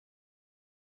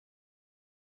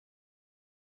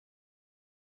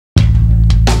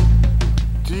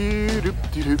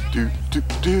Whoa!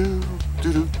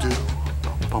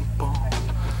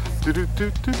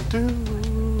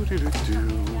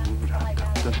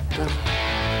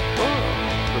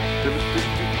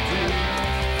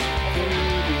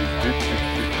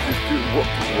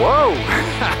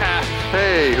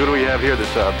 Hey, who do we have here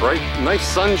this bright, nice,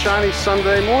 sunshiny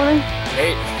Sunday morning?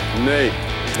 Nate.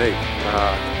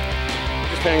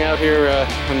 Just hang out here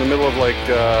in the middle of like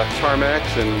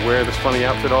Tarmacs and wear this funny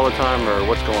outfit all the time, or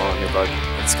what's going on here, bud?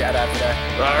 It's scat out today.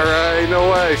 All right,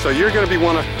 no way. So you're going to be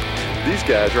one of these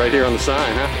guys right here on the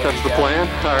sign, huh? Yeah, that's the plan?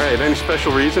 All right, any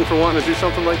special reason for wanting to do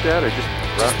something like that, or just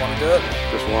want to do it?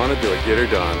 Just want to do it, get her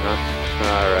done, huh?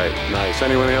 All right, nice.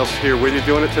 Anyone else here with you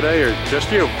doing it today, or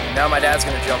just you? No, my dad's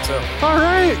going to jump too. All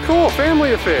right, cool,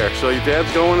 family affair. So your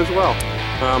dad's going as well.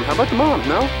 How about the mom,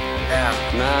 no? Yeah.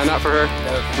 Nah, not for her?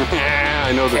 No.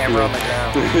 I know the Camera feeling.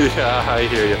 on the ground. Yeah, I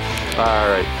hear you. All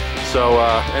right. So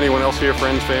anyone else here,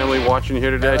 friends, family, watching you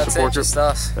here today? No, that's support it, you? just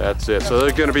us. That's it. So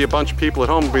there's going to be a bunch of people at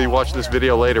home who will be watching this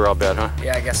video later, I'll bet, huh?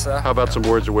 Yeah, I guess so. How about some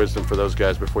words of wisdom for those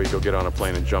guys before you go get on a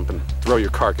plane and jump and throw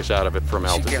your carcass out of it from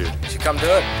altitude? They should come do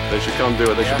it. They should come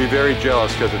do it. They should be very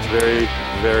jealous because it's very,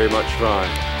 very much fun.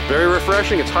 Very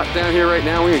refreshing. It's hot down here right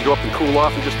now. We're going to go up and cool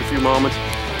off in just a few moments.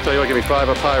 Tell you what, give me 5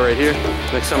 up high right here.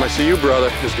 Next time I see you,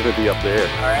 brother, is going to be up there.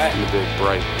 All right. In the big,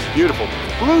 bright, beautiful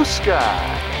blue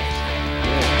sky.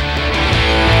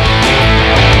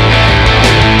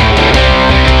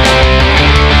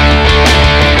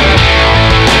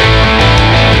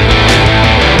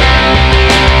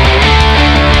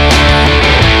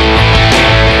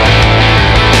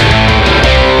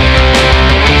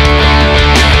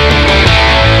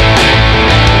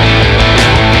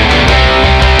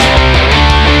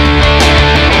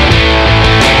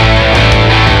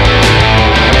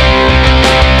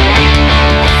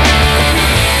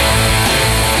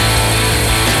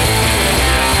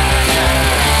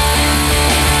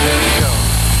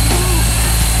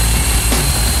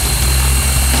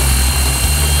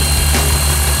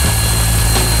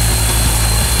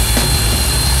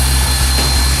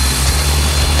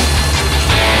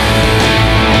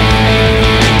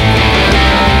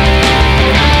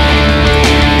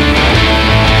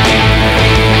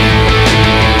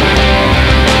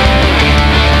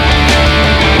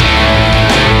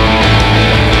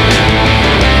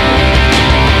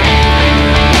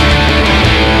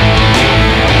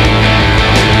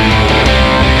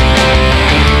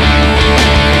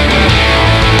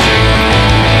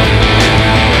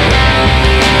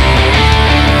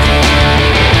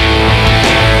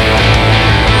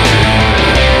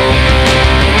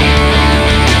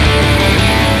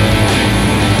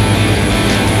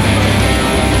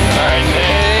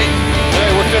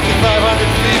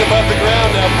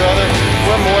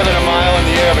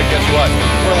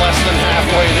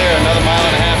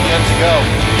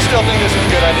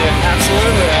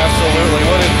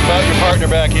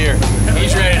 Back here.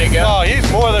 He's ready to go. Oh,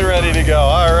 he's more than ready to go.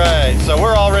 All right, so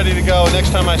we're all ready to go.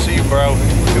 Next time I see you, bro,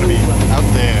 we're gonna be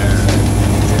out there.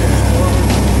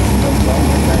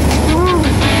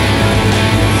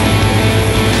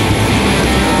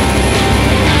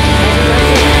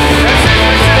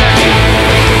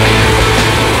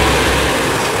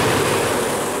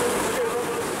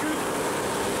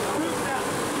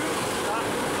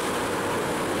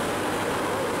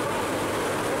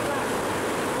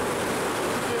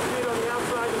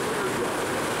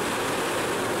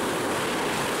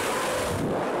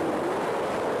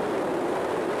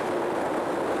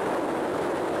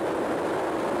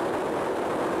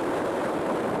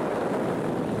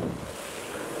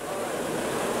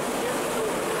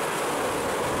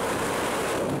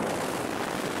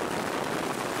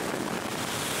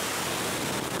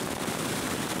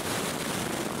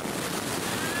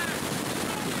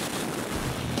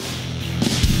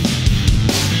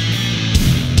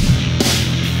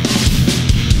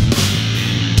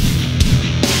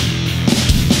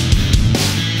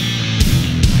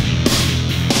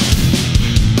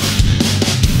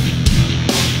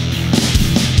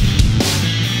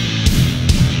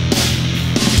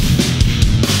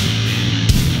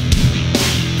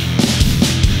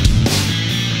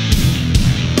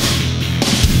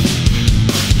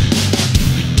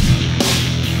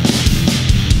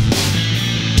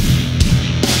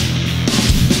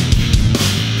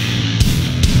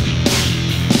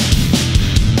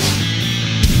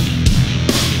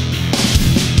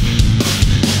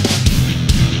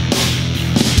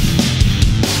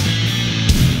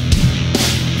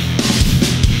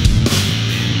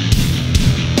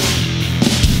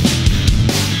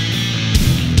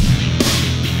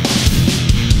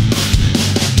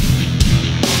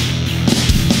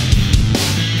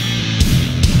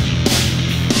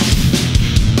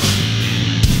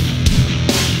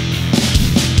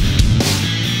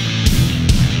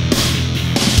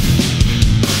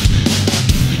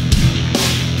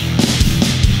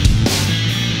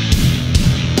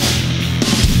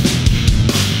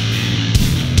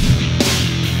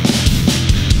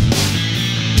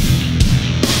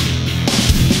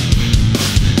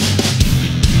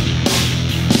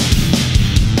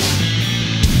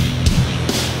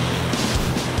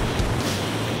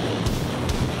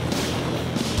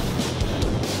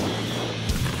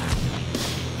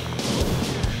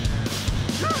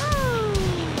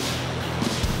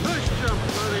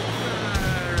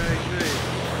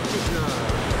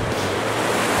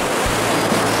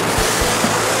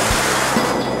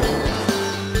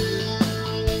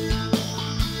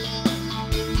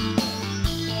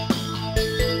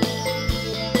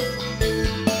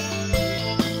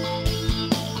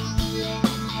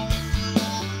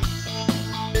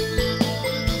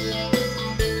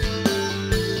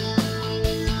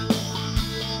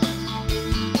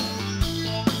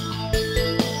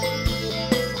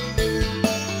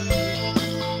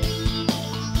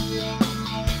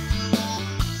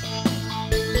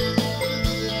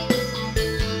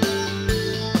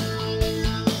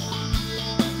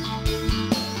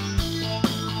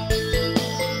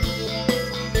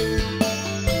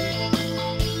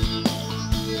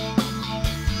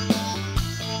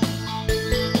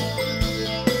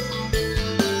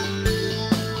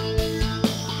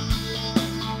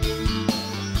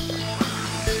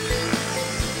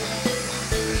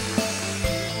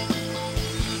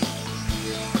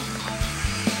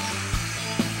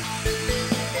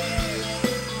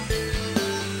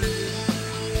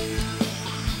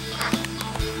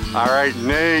 All right,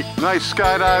 Nate. Nice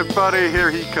skydive, buddy. Here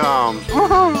he comes.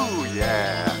 Woohoo!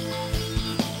 Yeah.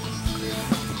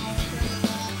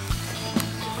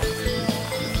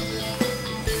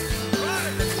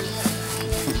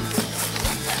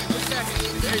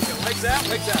 There you go. Legs out,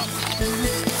 legs out.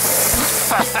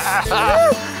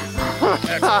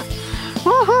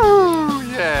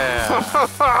 Woohoo! Yeah.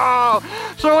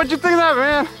 So what'd you think of that,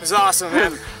 man? It was awesome,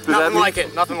 man. Nothing like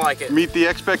it. Nothing like it. Meet the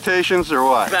expectations or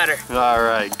what? Better. All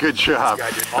right, good job. This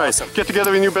guy did All awesome. right, get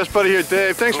together with your best buddy here,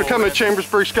 Dave. Thanks for coming to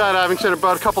Chambersburg Skydiving Center.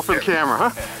 About a couple for the camera,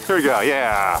 huh? Here we go.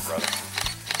 Yeah.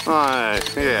 All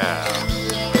right.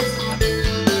 Yeah.